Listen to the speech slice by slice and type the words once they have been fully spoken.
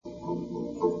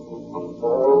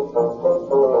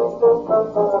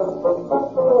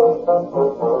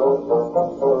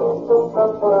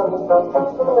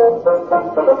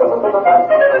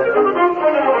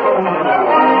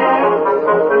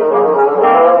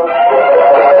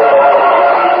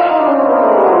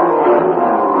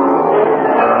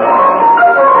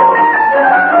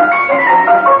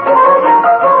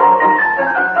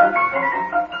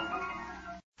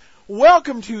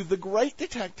welcome to the Great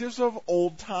Detectives of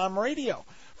Old Time Radio.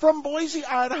 From Boise,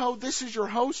 Idaho, this is your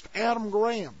host, Adam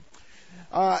Graham.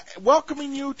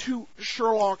 Welcoming you to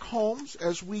Sherlock Holmes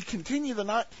as we continue the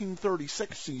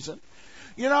 1936 season.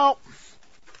 You know,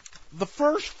 the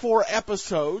first 4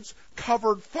 episodes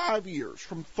covered 5 years,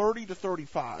 from 30 to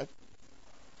 35.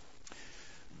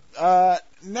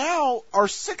 Now, our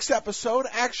 6th episode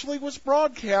actually was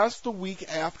broadcast the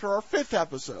week after our 5th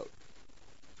episode.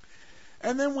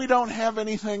 And then we don't have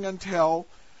anything until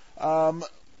for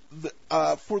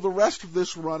the rest of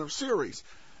this run of series.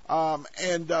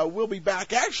 And we'll be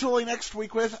back actually next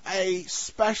week with a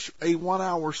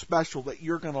 1-hour special that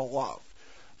you're going to love.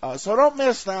 So don't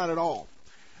miss that at all.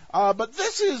 But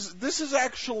this is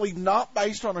actually not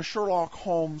based on a Sherlock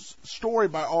Holmes story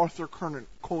by Arthur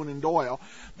Conan Doyle,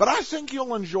 but I think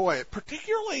you'll enjoy it,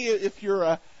 particularly if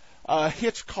you're a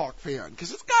Hitchcock fan,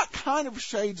 because it's got kind of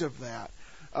shades of that.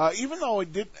 Even though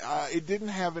it didn't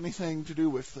have anything to do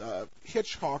with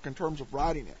Hitchcock in terms of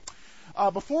writing it.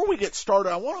 Before we get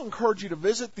started, I want to encourage you to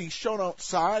visit the show notes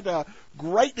site,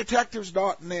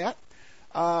 greatdetectives.net,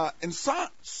 and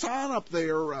sign up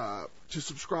there to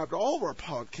subscribe to all of our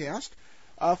podcasts.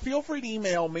 Feel free to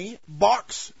email me,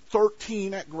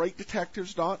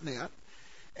 box13@greatdetectives.net,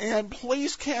 and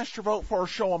please cast your vote for our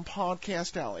show on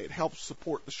Podcast Alley. It helps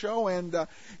support the show, and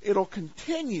it'll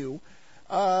continue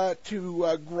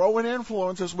to grow in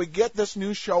influence as we get this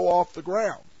new show off the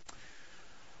ground.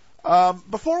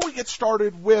 Before we get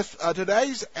started with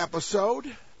today's episode,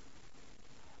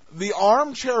 the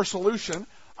Armchair Solution,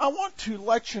 I want to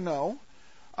let you know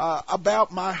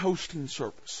about my hosting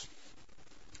service.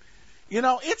 You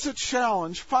know, it's a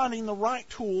challenge finding the right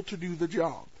tool to do the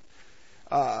job.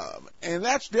 And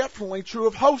that's definitely true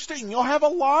of hosting. You'll have a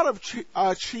lot of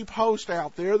cheap hosts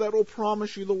out there that will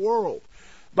promise you the world,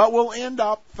 but will end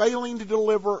up failing to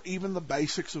deliver even the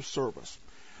basics of service.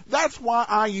 That's why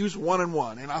I use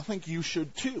 1&1, and I think you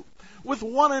should too. With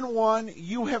 1&1,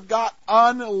 you have got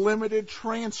unlimited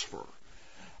transfer.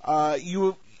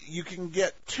 You can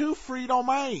get 2 free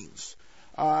domains,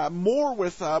 more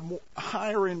with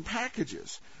higher-end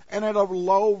packages, and at a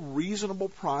low, reasonable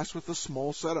price with a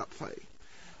small setup fee.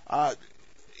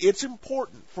 It's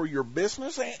important for your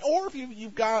business, or if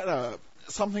you've got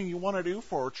something you want to do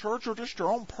for a church or just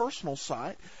your own personal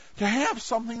site, to have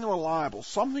something reliable,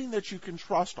 something that you can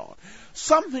trust on,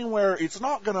 something where it's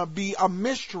not going to be a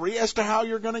mystery as to how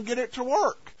you're going to get it to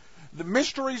work. The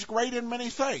mystery's great in many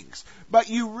things, but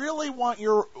you really want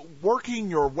your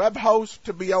web host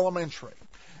to be elementary,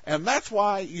 and that's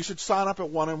why you should sign up at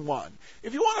 1&1.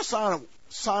 If you want to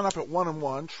sign up at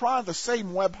 1&1, try the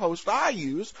same web host I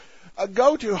use.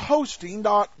 Go to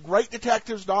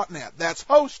hosting.greatdetectives.net. That's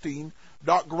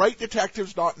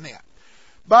hosting.greatdetectives.net.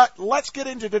 But let's get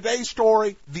into today's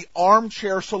story, the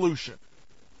Armchair Solution.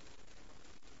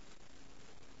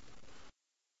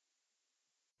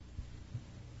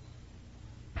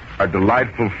 Our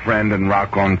delightful friend and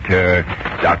raconteur,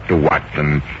 Dr.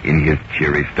 Watson, in his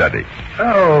cheery study.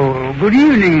 Oh, good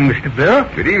evening, Mr. Bell.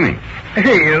 Good evening. I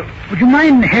say, would you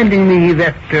mind handing me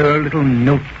that little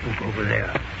notebook over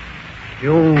there? The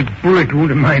old bullet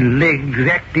wound in my leg's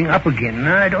acting up again.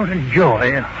 I don't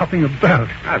enjoy hopping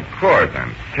about. Of course.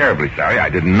 I'm terribly sorry. I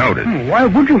didn't notice. Why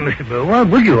would you, Mr. Bell? Why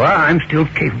would you? I'm still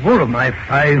capable of my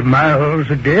 5 miles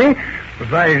a day,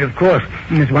 provided, of course,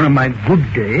 it's one of my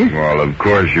good days. Well, of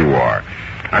course you are.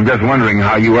 I'm just wondering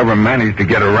how you ever managed to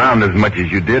get around as much as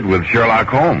you did with Sherlock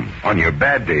Holmes. On your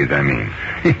bad days, I mean.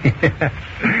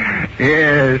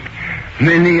 Yes.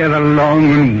 Many are the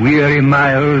long and weary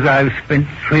miles I've spent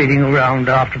trading around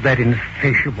after that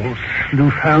insatiable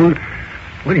sleuth-hound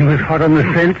when he was hot on the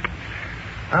scent.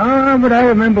 But I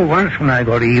remember once when I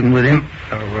got even with him,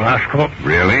 a rascal.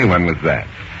 Really? When was that?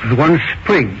 It was one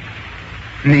spring,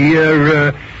 in the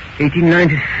year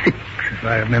 1896, if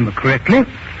I remember correctly.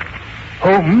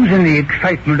 Holmes, in the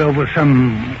excitement over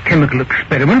some chemical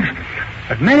experiments,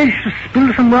 had managed to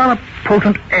spill some rather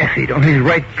potent acid on his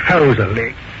right trouser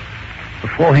leg.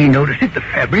 Before he noticed it, the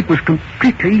fabric was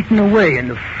completely eaten away,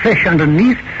 and the flesh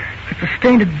underneath had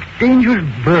sustained a dangerous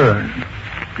burn.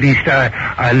 At least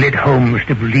I led Holmes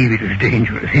to believe it was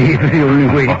dangerous. It was the only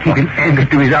way to keep him anchored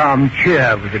to his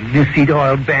armchair with a linseed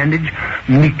oil bandage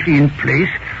neatly in place,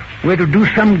 where to do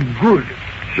some good.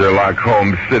 Sherlock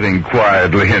Holmes sitting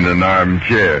quietly in an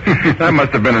armchair. That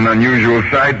must have been an unusual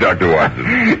sight, Dr. Watson.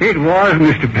 It was,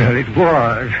 Mr. Bell, it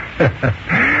was.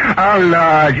 Our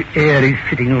large, airy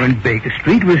sitting room in Baker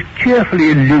Street was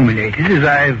cheerfully illuminated, as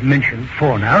I've mentioned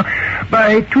before now,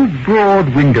 by 2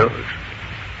 broad windows.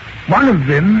 One of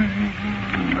them,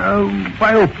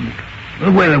 I opened. The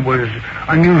weather was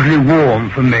unusually warm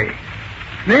for May.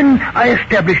 Then I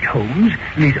established Holmes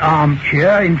in his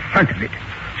armchair in front of it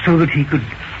so that he could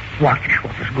watch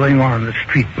what was going on in the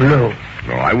street below.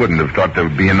 Well, I wouldn't have thought there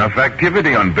would be enough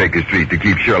activity on Baker Street to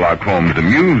keep Sherlock Holmes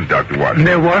amused, Dr. Watson.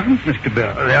 There wasn't, Mr.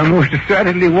 Bell. There most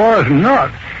decidedly was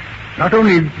not. Not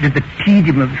only did the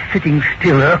tedium of sitting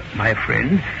still irk my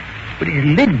friend, but his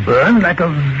lid burned like a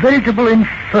veritable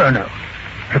inferno.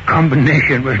 The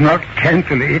combination was not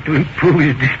calculated to improve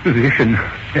his disposition.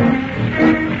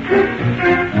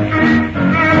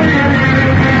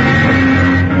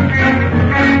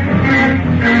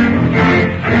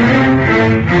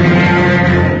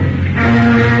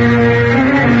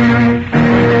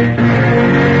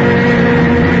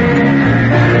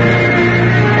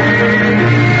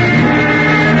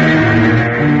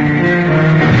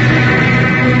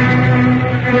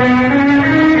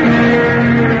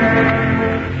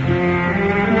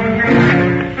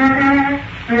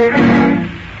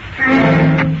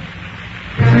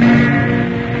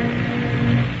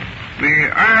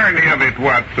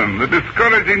 Watson, the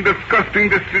discouraging, disgusting,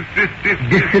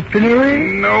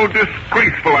 disciplinary? No,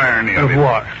 disgraceful irony of it. Of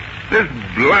what? This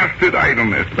blasted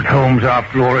idleness. But Holmes,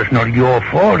 after all, it's not your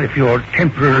fault if you're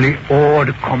temporarily hors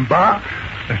de combat,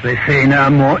 as they say in our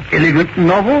more elegant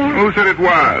novels. Who said it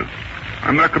was?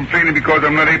 I'm not complaining because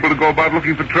I'm not able to go about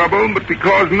looking for trouble, but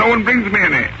because no one brings me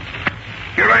any.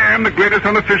 Here I am, the greatest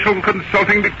unofficial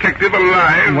consulting detective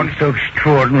alive. What's so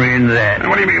extraordinary in that?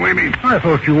 What do you mean? What do you mean? I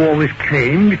thought you always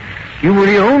claimed you were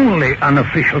the only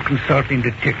unofficial consulting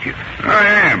detective.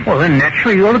 I am. Well, then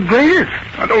naturally you're the greatest.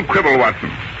 Now, don't quibble,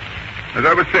 Watson. As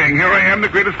I was saying, here I am, the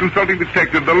greatest consulting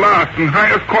detective, the last and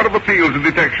highest court of appeals in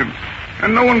detection.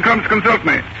 And no one comes to consult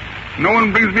me. No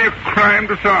one brings me a crime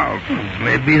to solve.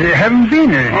 Maybe there haven't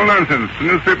been any. All nonsense. The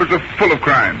newspapers are full of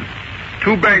crimes.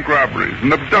 2 bank robberies,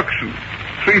 an abduction,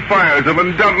 3 fires of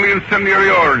undoubtedly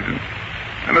incendiary origin,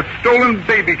 and a stolen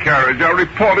baby carriage are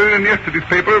reported in yesterday's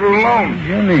paper alone.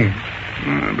 Jimmy.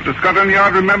 But does Scotland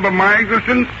Yard remember my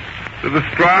existence? Does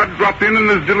Lestrade drop in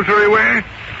this dilatory way?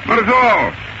 Not at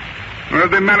all. Nor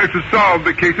have they managed to solve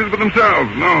the cases for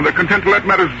themselves. No, they're content to let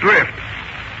matters drift.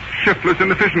 Shiftless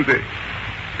inefficiency.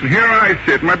 And here I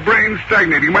sit, my brain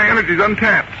stagnating, my energies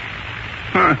untapped.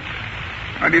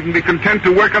 I'd even be content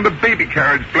to work on the baby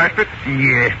carriage, blast it.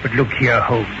 Yes, but look here,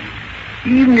 Holmes.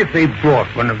 Even if they brought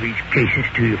one of these cases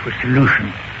to you for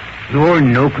solution, you're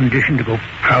in no condition to go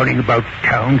prowling about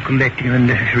town collecting the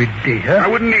necessary data. I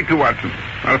wouldn't need to, Watson.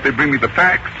 Not if they bring me the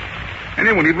facts.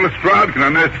 Anyone, even Lestrade, can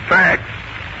unearth facts.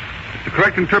 It's the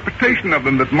correct interpretation of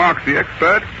them that marks the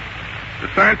expert. The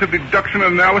science of deduction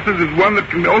and analysis is one that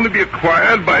can only be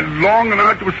acquired by long and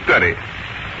arduous study.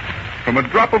 From a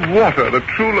drop of water, the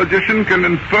true logician can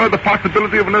infer the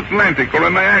possibility of an Atlantic or a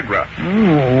Niagara.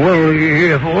 Well,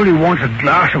 if all he wants is a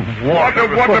glass of water...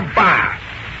 Water, bah!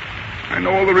 I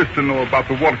know all there is to know about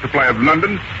the water supply of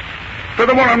London.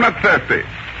 Furthermore, I'm not thirsty.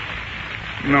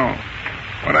 No.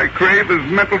 What I crave is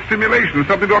mental stimulation,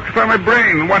 something to occupy my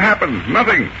brain. And what happens?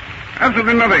 Nothing.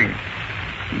 Absolutely nothing.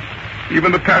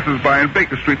 Even the passers-by in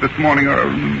Baker Street this morning are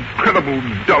incredible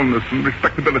dullness and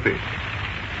respectability.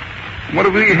 What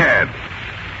have we had?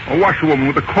 A washerwoman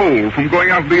with a cold from going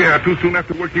out in the air too soon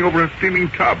after working over her steaming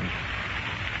tubs.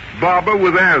 Barber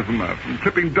with asthma from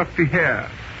clipping dusty hair.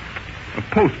 A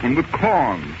postman with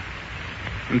corns.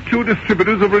 And 2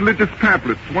 distributors of religious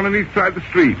pamphlets, one on each side of the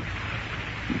street.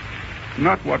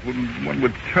 Not what one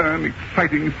would term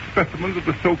exciting specimens of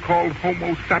the so-called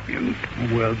Homo sapiens.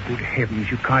 Well, good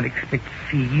heavens, you can't expect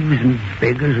thieves and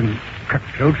beggars and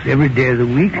cutthroats every day of the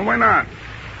week. Well, why not?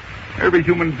 Every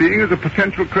human being is a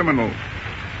potential criminal.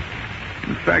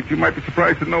 In fact, you might be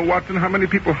surprised to know, Watson, how many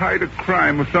people hide a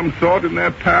crime of some sort in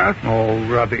their past. Oh,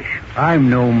 rubbish. I'm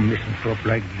no misanthrope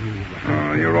like you.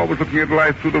 Oh, you're always looking at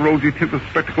life through the rosy tinted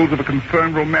spectacles of a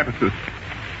confirmed romanticist.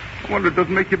 I wonder it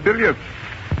doesn't make you billiards.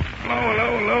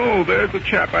 Hello. There's the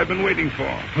chap I've been waiting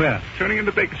for. Where? Turning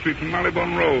into Baker Street from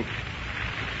Marylebone Road.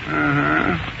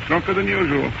 Drunker than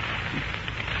usual.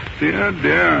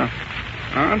 Dear.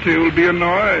 Auntie will be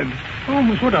annoyed.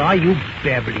 Holmes, what are you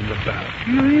babbling about?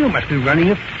 You must be running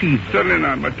a fever. Certainly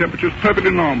not. My temperature's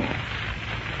perfectly normal.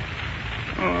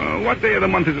 What day of the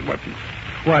month is it, Watson?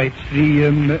 Why, it's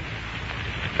the,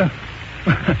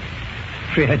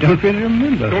 afraid I don't really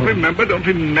remember. Don't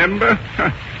remember?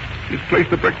 This place,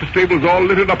 the breakfast table, is all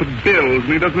littered up with bills,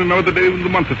 and he doesn't know the day of the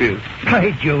month it is.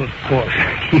 By Joe, of course.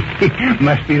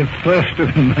 Must be the first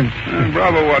of the month.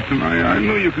 Bravo, Watson. I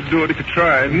knew you could do it if you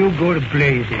tried. You go to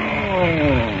blazing.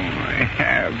 I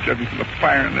have, judging from the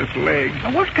fire in this leg.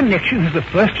 Now, what connection has the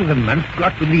first of the month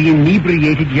got with the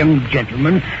inebriated young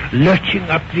gentleman lurching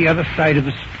up the other side of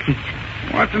the street?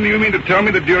 Watson, do you mean to tell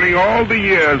me that during all the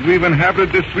years we've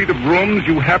inhabited this suite of rooms,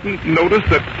 you haven't noticed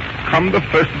that come the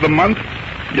first of the month,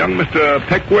 young Mr.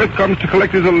 Peckworth comes to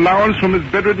collect his allowance from his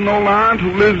bedridden old aunt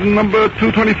who lives in number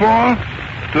 224?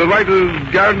 To the right of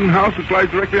his garden house, which lies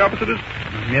directly opposite us?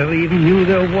 I never even knew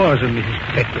there was a Mrs.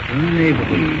 Peckworth in the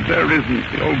neighborhood. There isn't.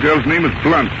 The old girl's name is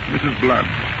Blunt, Mrs.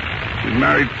 Blunt. She's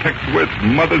married Peckworth's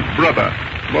mother's brother,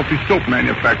 a wealthy soap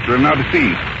manufacturer, now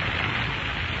deceased.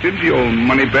 Stingy old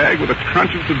moneybag with a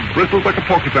conscience that bristles like a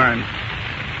porcupine.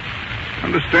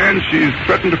 Understand she's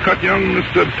threatened to cut young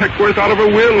Mr. Peckworth out of her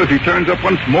will if he turns up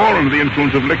once more under the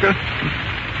influence of liquor.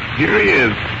 Here he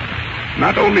is.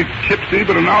 Not only tipsy,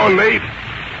 but an hour late.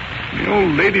 The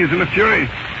old lady's in a fury.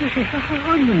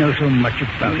 How do you know so much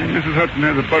about it? Mrs. Hudson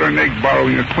has a butter and egg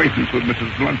borrowing acquaintance with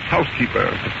Mrs. Blunt's housekeeper,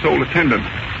 the sole attendant.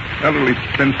 Elderly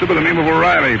spinster by the name of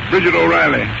O'Reilly, Bridget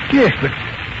O'Reilly. Yes, but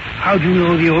how do you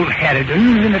know the old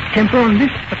harridan is in a temper on this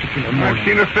particular morning? I've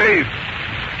seen her face.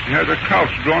 She has her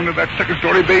couch drawn to that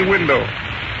second-story bay window.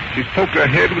 She's poked her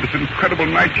head with this incredible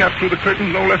nightcap through the curtains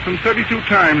no less than 32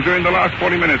 times during the last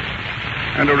 40 minutes.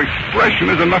 And her expression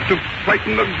is enough to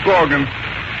frighten the Gorgon.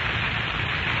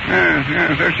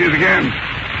 Yes, there she is again.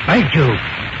 By Jove,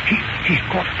 she's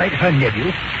caught sight of her nephew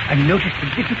and noticed the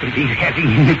difficulty he's having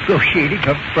in negotiating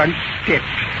her front steps.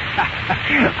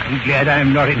 I'm glad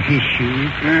I'm not in his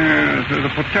shoes. Yes, there's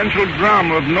a potential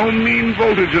drama of no mean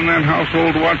voltage in that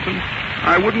household, Watson.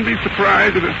 I wouldn't be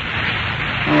surprised if it...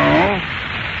 Hello?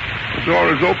 The door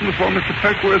is open before Mr.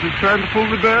 Peckworth is trying to pull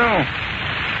the bell.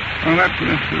 Oh, that's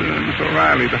Miss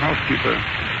O'Reilly, the housekeeper.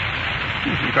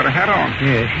 She's got a hat on.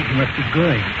 Yes, she must be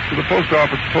going. To the post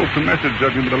office to post a message,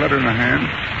 judging with a letter in her hand.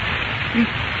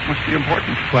 Must be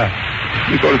important. What?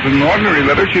 You thought it's an ordinary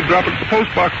letter, she'd drop it at the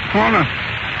postbox corner.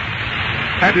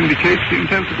 That indicates she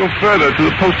intends to go further, to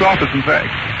the post office, in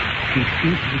fact. She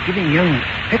seems to be giving young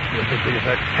Peckworth a bit of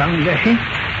a tongue lashing.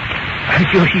 I'm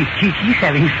sure he's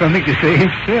having something to say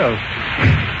himself.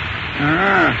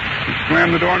 She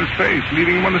slammed the door in his face,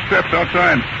 leaving him on the steps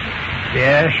outside.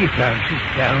 There she bounces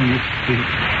down the street.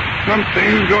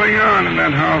 Something's going on in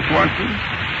that house, Watson.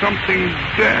 Something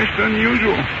dashed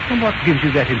unusual. And what gives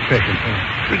you that impression,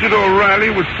 Holmes? Bridget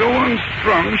O'Reilly was so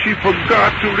unstrung she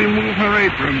forgot to remove her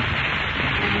apron.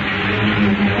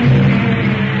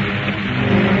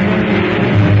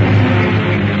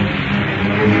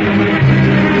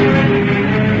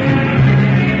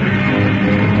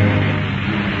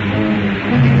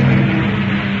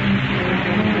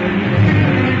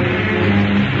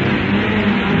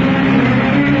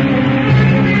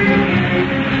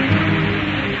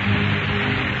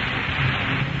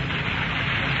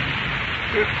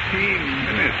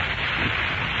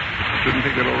 Shouldn't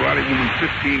take that O'Reilly woman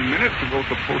 15 minutes to go to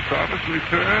the post office and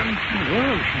return.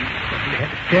 Well, she probably had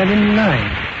to stand in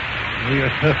line. Know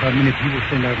yourself how many people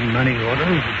send out money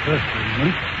orders the first of the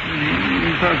month?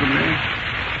 Possibly.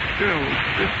 Still,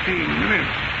 15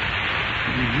 minutes.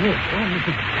 Yes,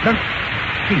 Mrs. Blunt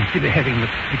seems to be having a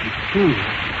pretty fool.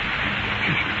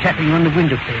 She's tapping on the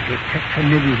window pane to attract her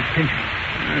nephew's attention.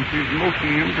 And she's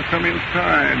motioning him to come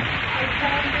inside. I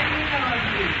can't get in on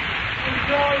you. The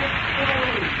door is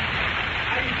closed.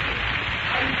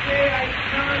 I say I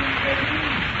can't get in.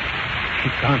 She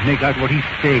can't make out what he's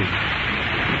saying.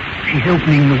 She's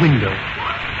opening the window.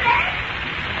 What's that?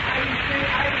 I say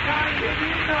I can't get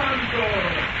in on door.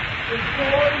 The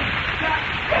door is shut.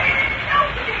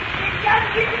 Open it. You can't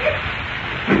get in.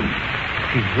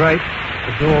 She's right.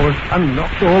 The door was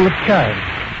unlocked all the time.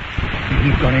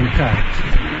 He's gone inside.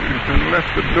 Yes, and left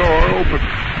the door open.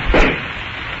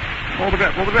 What was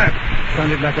that? What was that?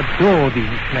 Sounded like a door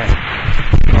being slammed.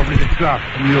 Probably the draft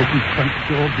from the open front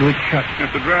door blew it shut.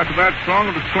 If the draft of that strong,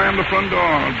 it would slam the front door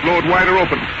and blow it wider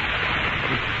open.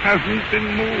 But it hasn't been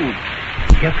moved.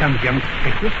 Here comes young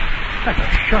Peckworth, like a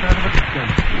shot out of a gun.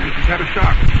 Yes, he's had a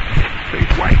shock. Face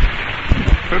white.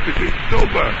 Perfectly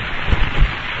sober.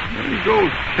 There he goes,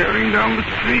 tearing down the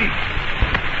street.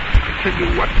 I tell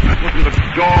you what, that wasn't the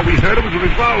door we heard. It was a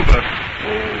revolver.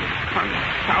 Oh,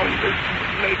 confound this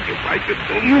leg, if I could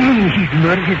only... You mean he's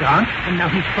murdered his aunt, and now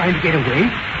he's trying to get away?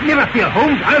 Never fear,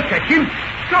 Holmes. I'll catch him.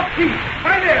 Stop, please.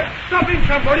 Hi there. Stop him,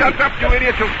 somebody. Shut up, you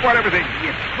idiot. You'll spoil everything.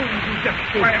 Yes, Holmes, you just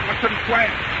say... Quiet, Watson, quiet.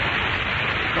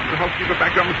 Come to the housekeeper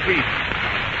back down the street.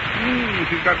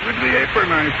 She's got rid of the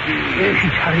apron, I see.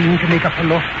 She's hurrying to make up for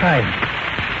lost time.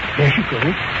 There she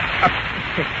goes. Up the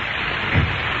steps.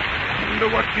 I wonder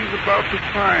what she's about to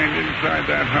find inside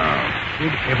that house.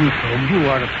 Good heavens, Holmes, you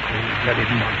are a cold-blooded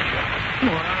monster.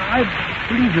 No, I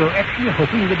believe you're actually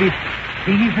hoping there'll be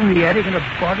thieves in the attic and a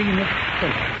body in the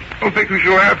cellar. I don't think we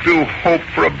shall have to hope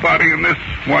for a body in this,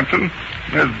 Watson.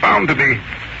 There's bound to be.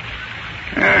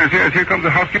 Yes, here comes the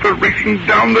housekeeper racing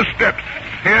down the steps,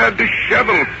 hair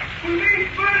disheveled.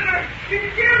 Policeman!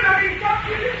 He's killed! He's up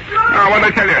to his blood! Now, what'd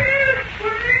I tell you?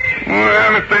 Police!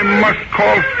 Well, if they must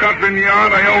call Scotland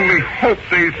Yard, I only hope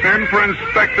they send for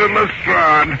Inspector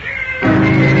Lestrade.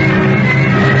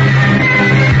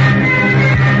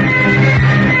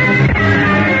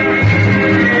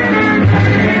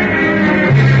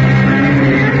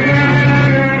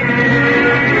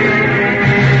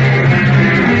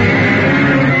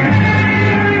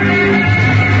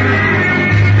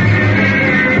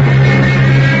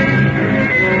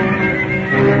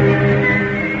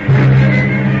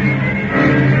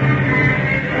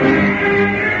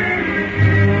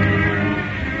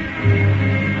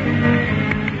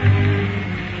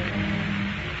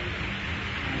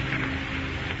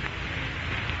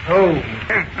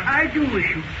 I do wish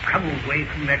you'd come away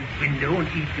from that window and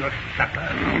eat your supper.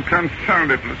 Oh,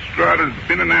 confound it. Lestrade has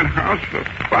been in that house for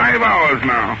 5 hours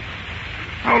now.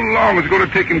 How long is it going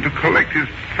to take him to collect his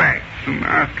facts and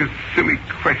ask us silly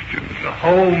questions?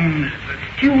 Holmes, the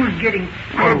stew's getting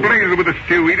Well, cold. blaze it with a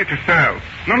stew. Eat it yourself.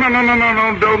 No.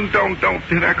 Don't.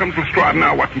 There comes Lestrade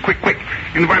now, Watson. Quick.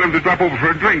 Invite him to drop over for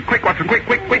a drink. Quick, Watson. Quick.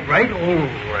 All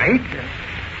right.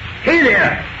 Hey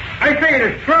there. I say,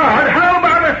 Lestrade, how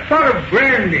about a sort of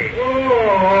brandy? Oh,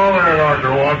 all right, Dr.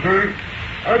 Watson.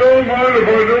 I don't mind if I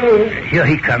do. Here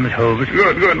he comes, Holmes.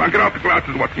 Good. Now get out the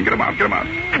glasses, Watson. Get him out. All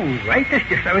right, that's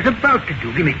just what I was about to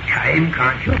do. Give me time,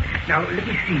 can't you? Now, let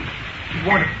me see. You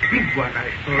want a big one, I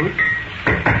suppose.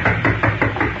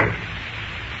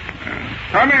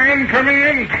 Come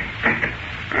in.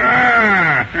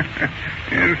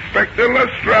 Inspector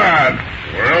Lestrade.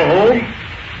 Well, Holmes,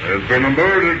 there's been a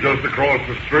murder just across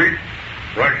the street.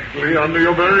 Practically under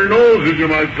your very nose, as you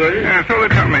might say. Yeah, so they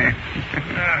tell me.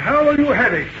 How are you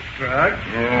heading, Lestrade?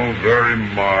 Oh, very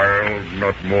mild.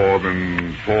 Not more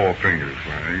than 4 fingers,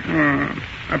 thanks.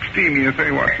 Abstemious,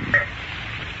 Watson?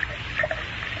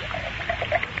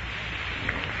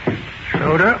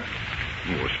 Soda?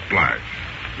 Oh, a splash.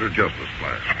 Just a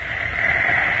splash.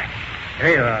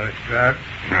 There you are, Lestrade.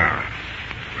 Now,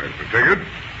 there's the ticket.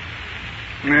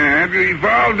 Have you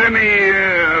evolved any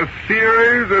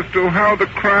theories as to how the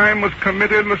crime was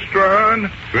committed,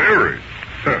 Lestrade? Theory?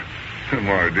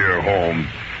 My dear Holmes,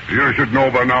 you should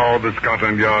know by now the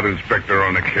Scotland Yard inspector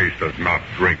on the case does not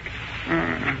drink.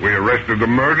 We arrested the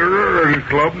murderer at his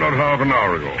club not half an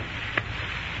hour ago.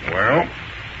 Well,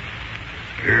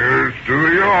 here's to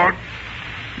the yacht.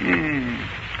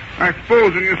 I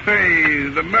suppose when you say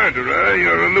the murderer,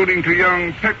 you're alluding to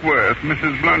young Peckworth,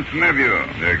 Mrs. Blunt's nephew.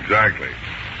 Exactly.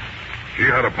 She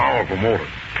had a powerful motive.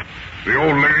 The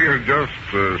old lady had just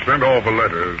sent off a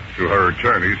letter to her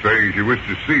attorney saying she wished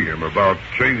to see him about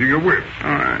changing a will.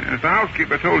 All right. The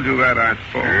housekeeper told you that, I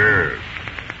suppose. Yes.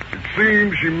 It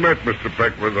seems she met Mr.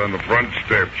 Peckworth on the front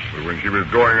steps when she was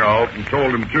going out and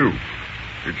told him to.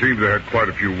 It seems they had quite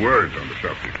a few words on the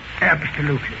subject.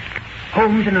 Absolutely.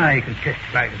 Holmes and I can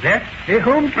testify to that. Hey,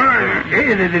 Holmes?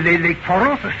 They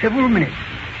quarreled for several minutes.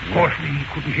 Of course, we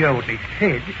couldn't hear what they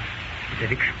said.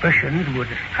 Their expressions were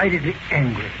decidedly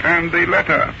angry. And the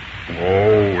letter?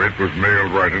 Oh, it was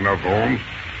mailed right enough, Holmes.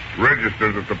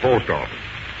 Registered at the post office.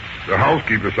 The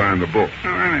housekeeper signed the book.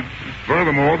 All right.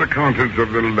 Furthermore, the contents of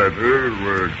the letter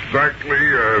were exactly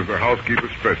as the housekeeper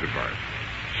specified.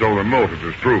 So the motive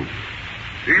is proved.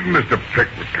 Even Mr.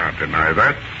 Pickwick can't deny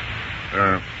that.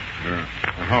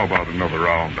 How about another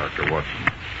round, Dr. Watson?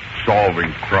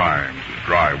 Solving crimes is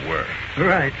dry work.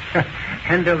 Right.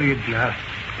 Hand over your glass.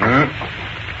 Well,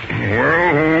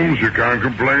 Holmes, you can't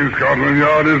complain Scotland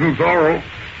Yard isn't thorough.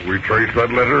 We traced that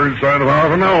letter inside of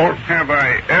half an hour. Have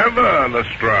I ever,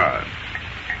 Lestrade?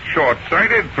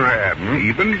 Short-sighted, perhaps,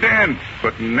 even dense,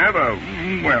 but never,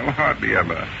 hardly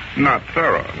ever, not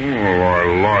thorough. Oh, I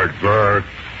like that.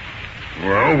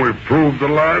 Well, we proved the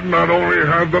lad not only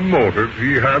had the motive,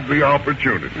 he had the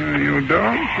opportunity. You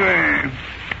don't say.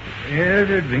 Here's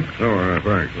a drink. Oh,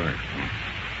 thanks.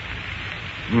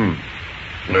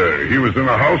 He was in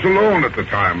the house alone at the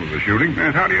time of the shooting.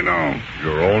 And how do you know?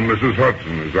 Your own Mrs.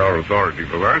 Hudson is our authority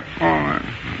for that. Oh,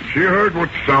 She heard what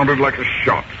sounded like a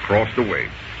shot across the way,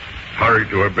 hurried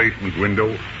to her basement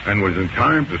window, and was in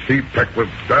time to see Peckworth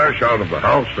dash out of the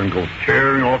house and go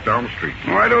tearing off down the street.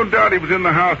 I don't doubt he was in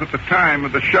the house at the time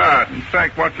of the shot. In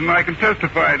fact, Watson and I can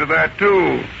testify to that,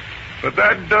 too. But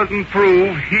that doesn't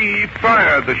prove he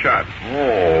fired the shot.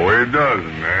 Oh, it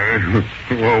doesn't, eh?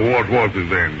 Well, what was it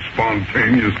then?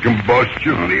 Spontaneous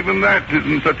combustion? Well, even that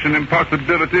isn't such an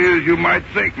impossibility as you might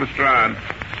think, Lestrade.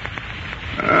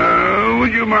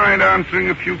 Would you mind answering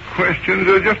a few questions,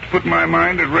 just to put my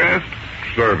mind at rest?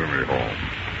 Certainly, Holmes.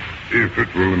 If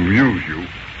it will amuse you.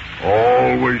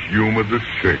 Always humor the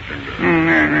sick.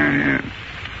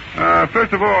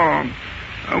 First of all,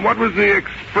 what was the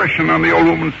expression on the old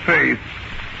woman's face?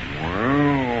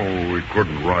 Well, we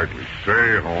couldn't rightly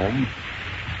say, Holmes.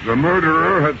 The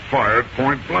murderer had fired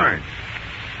point blank.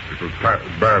 It was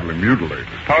badly mutilated.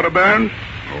 Powder burns?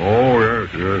 Oh, yes,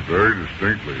 very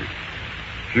distinctly.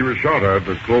 She was shot at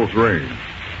close range,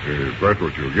 if that's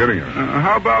what you're getting at.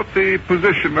 How about the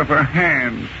position of her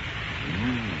hands?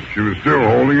 She was still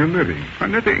holding a knitting. A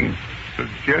knitting?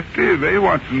 Suggestive, eh,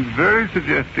 Watson? Very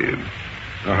suggestive.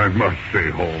 I must say,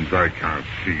 Holmes, I can't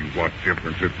see what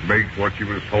difference it makes what she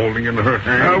was holding in her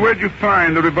hand. Where'd you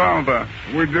find the revolver?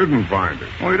 We didn't find it.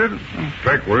 Oh, you didn't?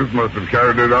 Peckworth must have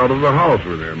carried it out of the house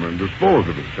with him and disposed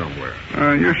of it somewhere.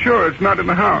 You're sure it's not in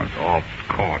the house? Of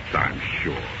course, I'm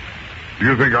sure. Do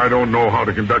you think I don't know how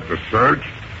to conduct a search?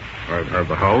 I'd have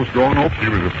the house gone off. She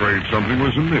was afraid something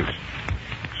was amiss.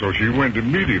 So she went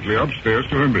immediately upstairs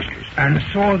to her mistress. And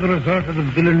saw the result of the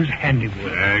villain's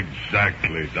handiwork.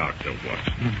 Exactly, Dr.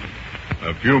 Watson.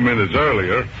 A few minutes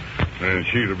earlier, and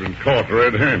she'd have been caught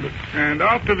red-handed. And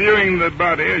after viewing the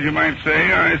body, as you might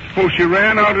say, I suppose she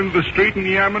ran out into the street and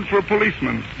yammered for a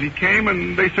policeman. He came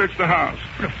and they searched the house.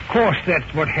 But of course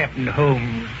that's what happened,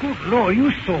 Holmes. Good Lord, you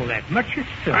saw that much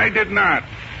yourself. I did not.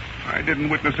 I didn't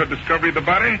witness her discovery of the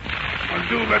body.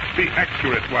 Well, let's be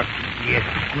accurate, Watson. Yes,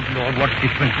 good Lord, what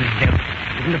difference is there?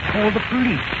 You're going to call the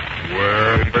police.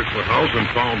 Well, he searched the house and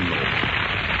found no one.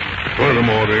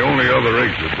 Furthermore, the only other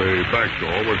exit, the back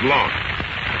door, was locked,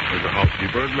 as the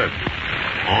housekeeper had left it.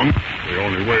 The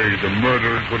only way the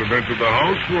murderer could have entered the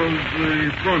house was the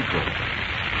front door,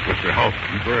 which the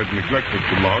housekeeper had neglected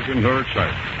to lock in her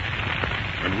excitement.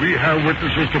 And we have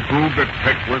witnesses to prove that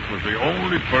Peckworth was the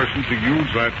only person to use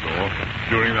that door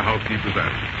during the housekeeper's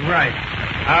absence. Right.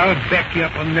 I'll back you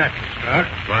up on that, Scott.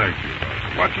 Thank you,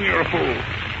 Doctor. Watson, you're a fool.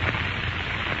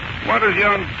 What has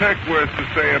young Peckworth to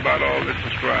say about all this,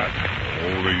 Lestrade?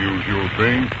 Oh, the usual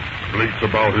thing. Bleats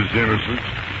about his innocence.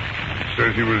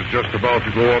 Says he was just about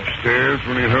to go upstairs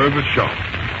when he heard the shot.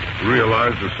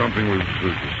 Realized that something was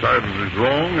decidedly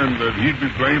wrong and that he'd be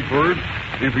blamed for it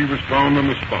if he was found on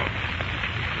the spot.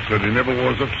 Said he never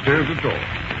was upstairs at all.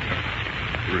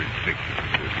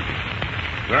 Ridiculous.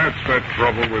 That's the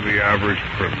trouble with the average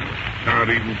criminal. Can't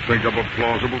even think of a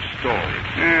plausible story.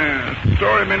 Yeah, the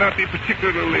story may not be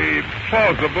particularly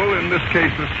plausible in this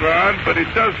case, Lestrade, but it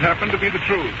does happen to be the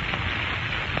truth.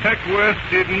 Peckworth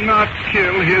did not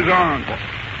kill his aunt.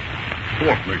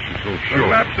 What makes you so sure? The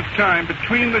lapse of time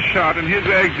between the shot and his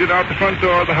exit out the front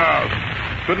door of the house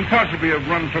couldn't possibly have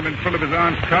run from in front of his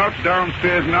aunt's couch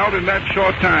downstairs and out in that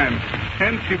short time.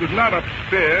 Hence, he was not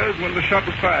upstairs when the shot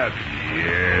was fired.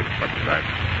 Yes, but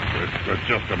that's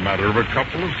just a matter of a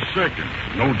couple of seconds.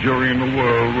 No jury in the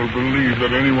world will believe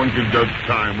that anyone can judge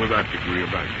time with that degree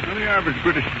of accuracy. Now, the average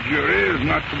British jury is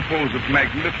not composed of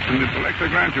magnificent intellect, I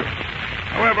grant you.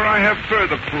 However, I have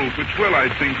further proof which will,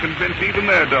 I think, convince even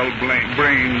their dull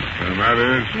brains. And that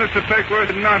is? Mr.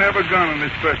 Peckworth did not have a gun on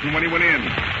his person when he went in.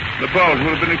 The bulge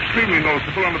would have been extremely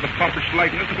noticeable under the pompish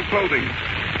lightness of the clothing.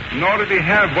 Nor did he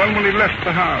have one when he left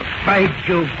the house. By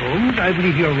Jove, Holmes, I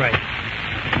believe you're right.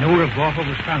 No revolver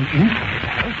was found inside the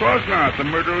house. Of course not. The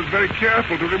murderer was very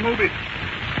careful to remove it.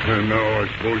 And now I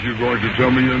suppose you're going to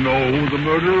tell me you know who the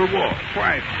murderer was.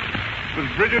 Quite. It was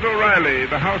Bridget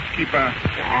O'Reilly, the housekeeper.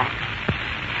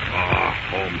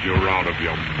 Holmes, you're out of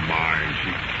your mind.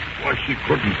 She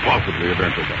couldn't possibly have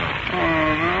entered the house.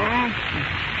 Oh, no?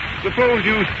 Suppose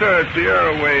you search the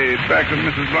airway back of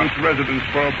Mrs. Blunt's residence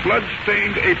for a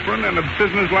blood-stained apron and a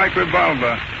businesslike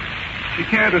revolver. She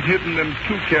can't have hidden them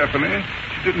too carefully.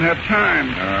 She didn't have time.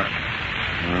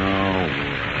 Well,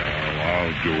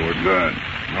 I'll do it. Good.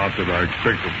 Not that I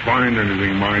expect to find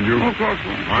anything, mind you. Oh, of course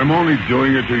not. I'm only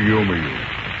doing it to humor you.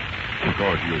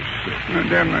 Because you're sick.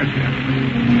 Damn right, yeah.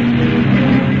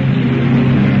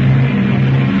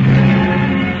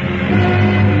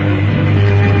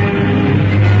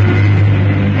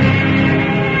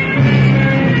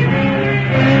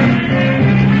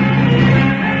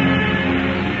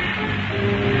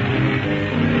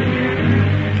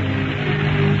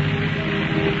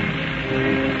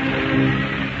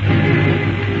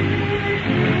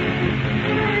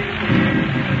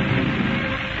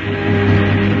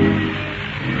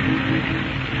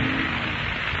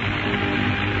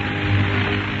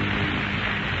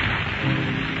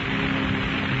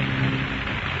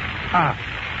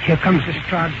 Here comes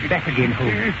Lestrade back again,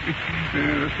 Holmes.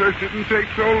 The search didn't take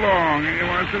so long,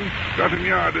 Watson? Scotland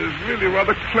Yard is really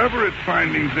rather clever at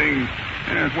finding things.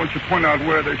 Yes, once you point out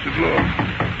where they should look.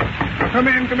 Now, come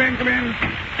in.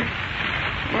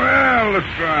 Well,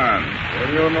 Lestrade.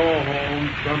 Well, you know,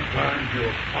 Holmes, sometimes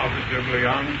you're positively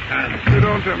uncanny. You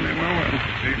don't tell me. Well.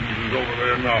 Stevens is over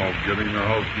there now, getting the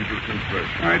housekeeper's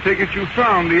confession. I take it you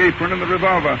found the apron and the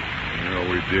revolver. Yeah,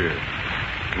 we did.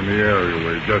 In the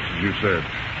areaway, just as you said.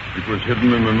 It was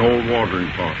hidden in an old watering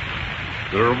pot.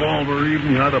 The revolver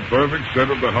even had a perfect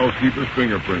set of the housekeeper's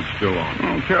fingerprints still on it.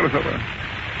 Oh, tell us about it.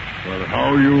 But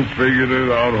how you figured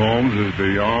it out, Holmes, is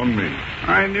beyond me.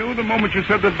 I knew the moment you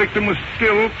said the victim was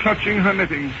still clutching her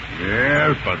knitting.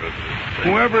 Yes, but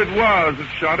Whoever it was that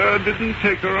shot her didn't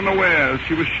take her unawares.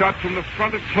 She was shot from the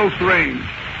front at close range.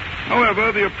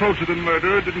 However, the approach of the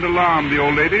murderer didn't alarm the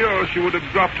old lady, or she would have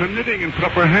dropped her knitting and put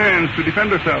up her hands to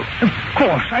defend herself. Of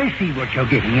course, I see what you're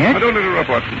getting at. Now, don't interrupt,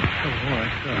 Watson.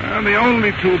 And the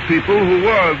only two people who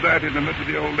were that intimate with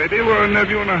the old lady were her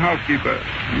nephew and her housekeeper.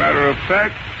 Matter of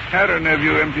fact, had her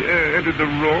nephew entered the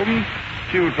room,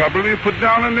 she would probably have put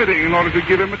down her knitting in order to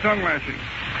give him a tongue lashing.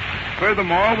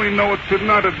 Furthermore, we know it could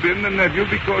not have been the nephew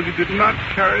because he did not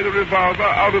carry the revolver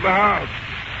out of the house.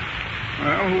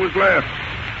 Well, who was left?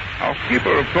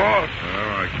 Housekeeper, of course.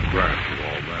 Well, I can grasp it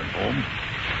all that, Holmes.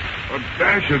 But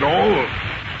dash it all,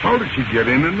 how did she get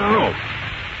in and out?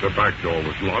 The back door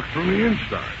was locked from the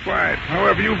inside. Quite.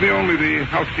 However, you've only the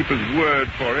housekeeper's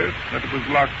word for it, that it was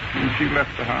locked when she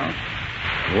left the house.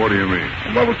 What do you mean?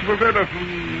 What was to prevent her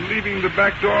from leaving the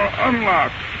back door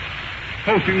unlocked?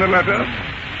 Posting the letter,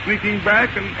 sneaking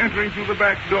back and entering through the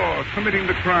back door, committing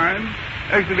the crime,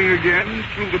 exiting again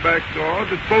through the back door,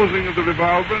 disposing of the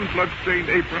revolver and blood-stained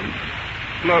apron.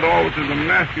 Blood always is a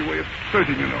nasty way of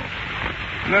skirting, you know.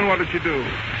 And then what did she do?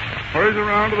 Hurries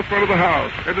around to the front of the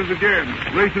house, enters again,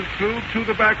 races through to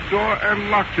the back door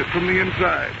and locks it from the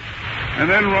inside. And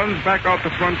then runs back out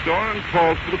the front door and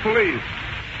calls for the police.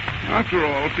 After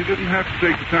all, she didn't have to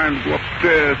take the time to go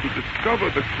upstairs to discover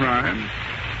the crime.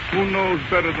 Who knows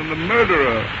better than the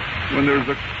murderer when there's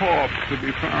a corpse to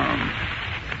be found?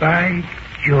 By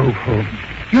Jove, Holmes.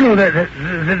 You know,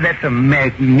 that's a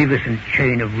magnificent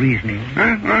chain of reasoning.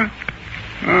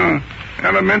 Huh?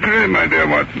 Elementary, my dear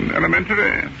Watson.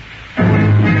 Elementary.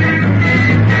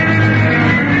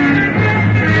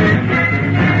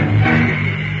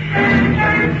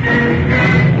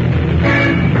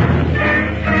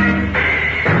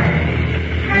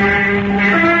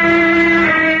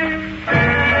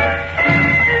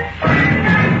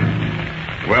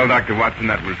 Well, Dr. Watson,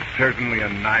 that was certainly a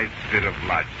nice bit of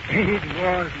logic. It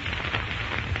was.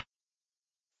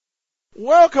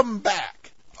 Welcome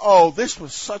back. Oh, this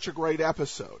was such a great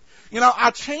episode. You know,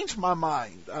 I changed my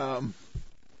mind.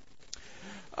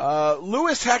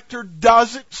 Louis Hector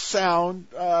doesn't sound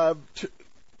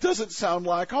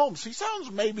like Holmes. He sounds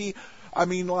like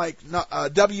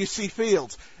W.C.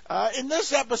 Fields. In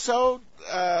this episode,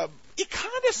 it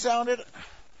kind of sounded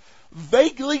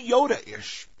vaguely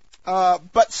Yoda-ish,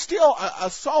 but still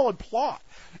a solid plot.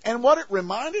 And what it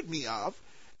reminded me of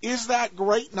is that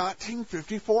great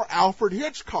 1954 Alfred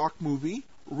Hitchcock movie,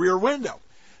 Rear Window.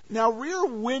 Now, Rear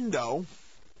Window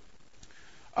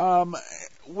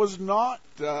was not,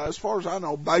 as far as I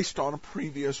know, based on a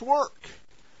previous work.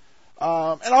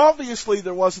 And obviously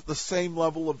there wasn't the same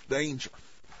level of danger.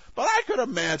 But I could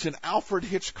imagine Alfred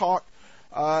Hitchcock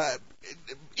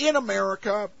in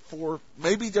America for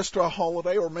maybe just a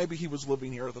holiday, or maybe he was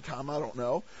living here at the time, I don't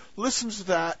know, listens to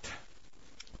that,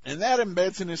 and that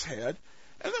embeds in his head,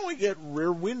 and then we get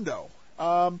Rear Window.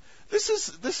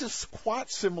 This is quite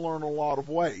similar in a lot of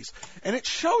ways, and it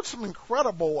showed some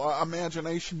incredible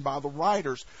imagination by the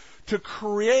writers to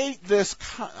create this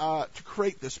plot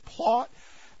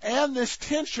and this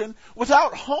tension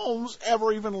without Holmes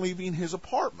ever even leaving his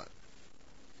apartment.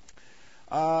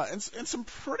 And some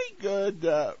pretty good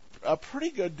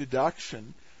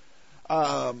deduction.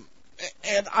 And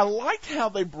I liked how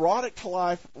they brought it to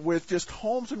life with just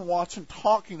Holmes and Watson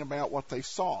talking about what they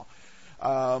saw.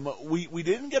 We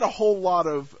didn't get a whole lot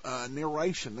of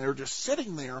narration. They're just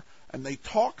sitting there and they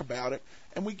talk about it,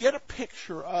 and we get a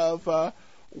picture of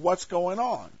what's going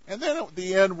on. And then at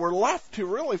the end, we're left to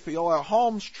really feel that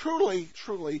Holmes truly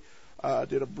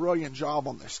did a brilliant job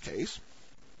on this case.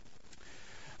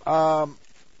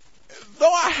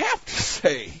 Though I have to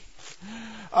say,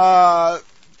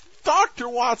 Dr.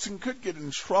 Watson could get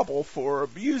in trouble for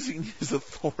abusing his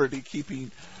authority,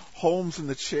 keeping Holmes in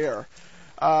the chair.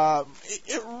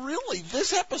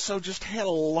 This episode just had a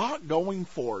lot going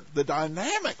for it. The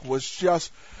dynamic was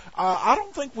just, I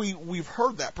don't think we've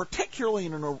heard that, particularly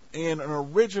in an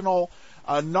original,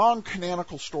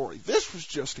 non-canonical story. This was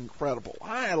just incredible.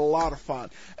 I had a lot of fun.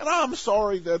 And I'm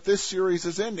sorry that this series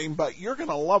is ending, but you're going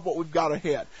to love what we've got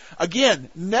ahead.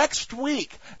 Again, next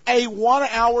week, a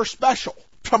 1-hour special.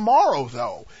 tomorrow,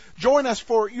 though. Join us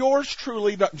for yours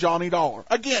truly, Johnny Dollar.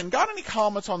 Again, got any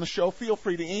comments on the show, feel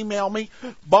free to email me,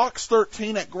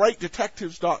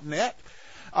 box13@greatdetectives.net.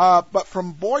 But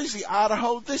from Boise,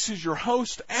 Idaho, this is your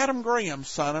host, Adam Graham,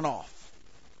 signing off.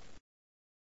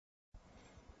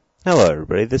 Hello,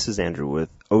 everybody. This is Andrew with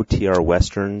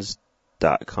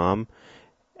OTRWesterns.com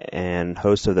and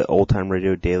host of the Old Time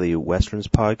Radio Daily Westerns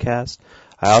podcast.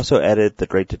 I also edit the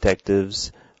Great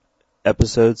Detectives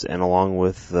episodes and along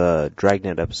with the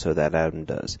Dragnet episode that Adam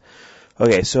does.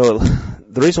 Okay, so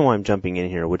the reason why I'm jumping in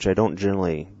here, which I don't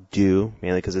generally do,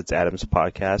 mainly because it's Adam's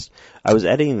podcast, I was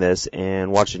editing this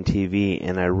and watching TV,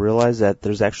 and I realized that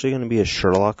there's actually going to be a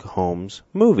Sherlock Holmes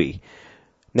movie.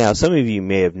 Now, some of you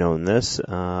may have known this,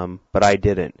 but I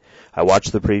didn't. I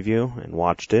watched the preview and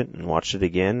watched it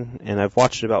again, and I've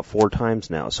watched it about 4 times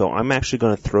now. So I'm actually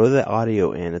going to throw the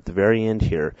audio in at the very end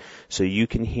here so you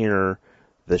can hear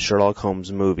the Sherlock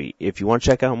Holmes movie. If you want to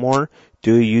check out more,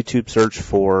 do a YouTube search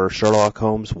for Sherlock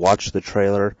Holmes, watch the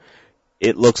trailer.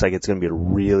 It looks like it's going to be a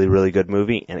really, really good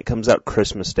movie, and it comes out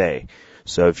Christmas Day.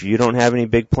 So if you don't have any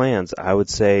big plans, I would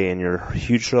say, and you're a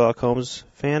huge Sherlock Holmes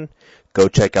fan, go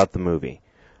check out the movie.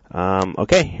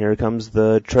 Okay, here comes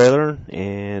the trailer,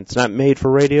 and it's not made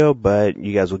for radio, but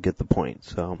you guys will get the point.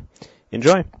 So,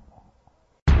 enjoy.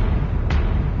 I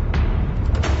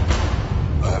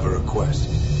have a request.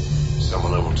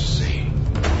 Someone I want to see.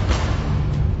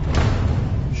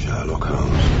 Sherlock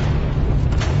Holmes.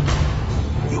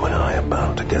 You and I are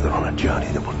bound together on a journey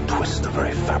that will twist the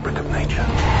very fabric of nature.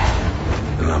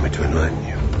 Allow me to enlighten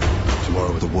you.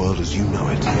 Tomorrow the world as you know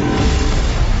it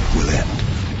will end.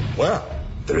 Well,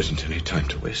 there isn't any time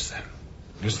to waste then,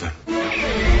 is there?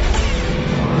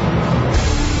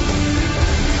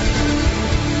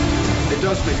 It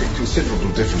does make a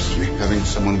considerable difference to me having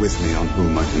someone with me on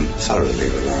whom I can thoroughly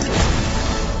rely.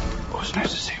 What's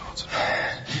nice to see, Watson?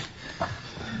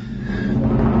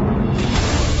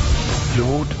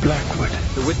 Lord Blackwood.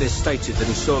 The witness stated that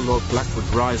he saw Lord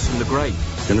Blackwood rise from the grave.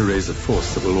 Gonna raise a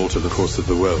force that will alter the course of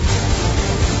the world.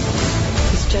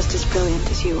 He's just as brilliant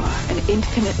as you are, and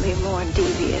infinitely more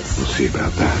devious. We'll see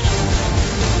about that.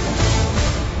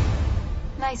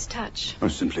 Nice touch. I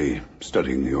was simply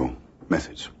studying your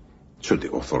methods. Should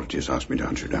the authorities ask me to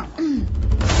hunt you down. And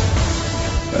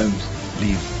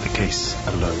leave the case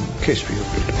alone. Case for your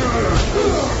good.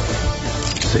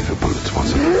 Save your bullets,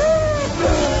 Watson.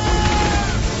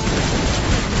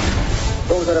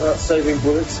 What was that about saving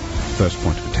bullets? First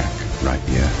point of attack, right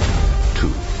ear. 2,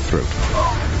 throat.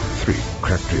 3,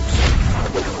 cracked ribs.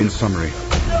 In summary,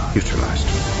 neutralized.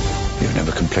 You've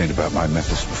never complained about my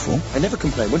methods before? I never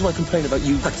complain. When do I complain about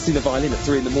you practicing the violin at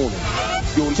 3 in the morning?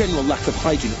 Your general lack of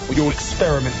hygiene, or your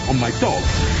experiment on my dog?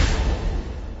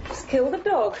 Just kill the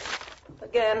dog.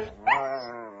 Again.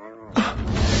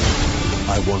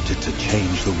 I wanted to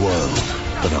change the world,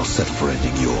 but I'll settle for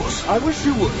ending yours. I wish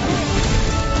you would.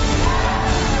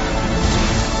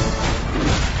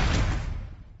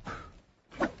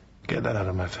 Get that out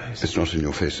of my face. It's not in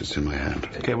your face, it's in my hand.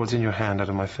 Get what's in your hand out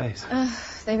of my face.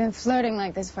 They've been flirting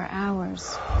like this for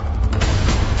hours.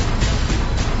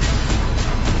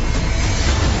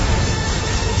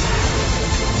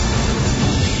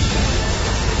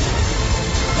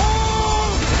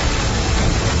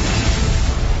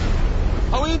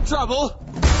 Are we in trouble?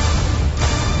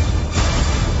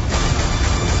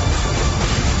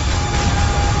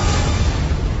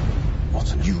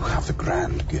 Watson, you have the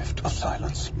grand gift of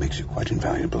silence. Makes you quite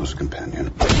invaluable as a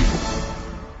companion.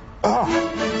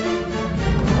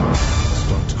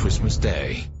 Stopped Christmas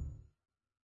Day.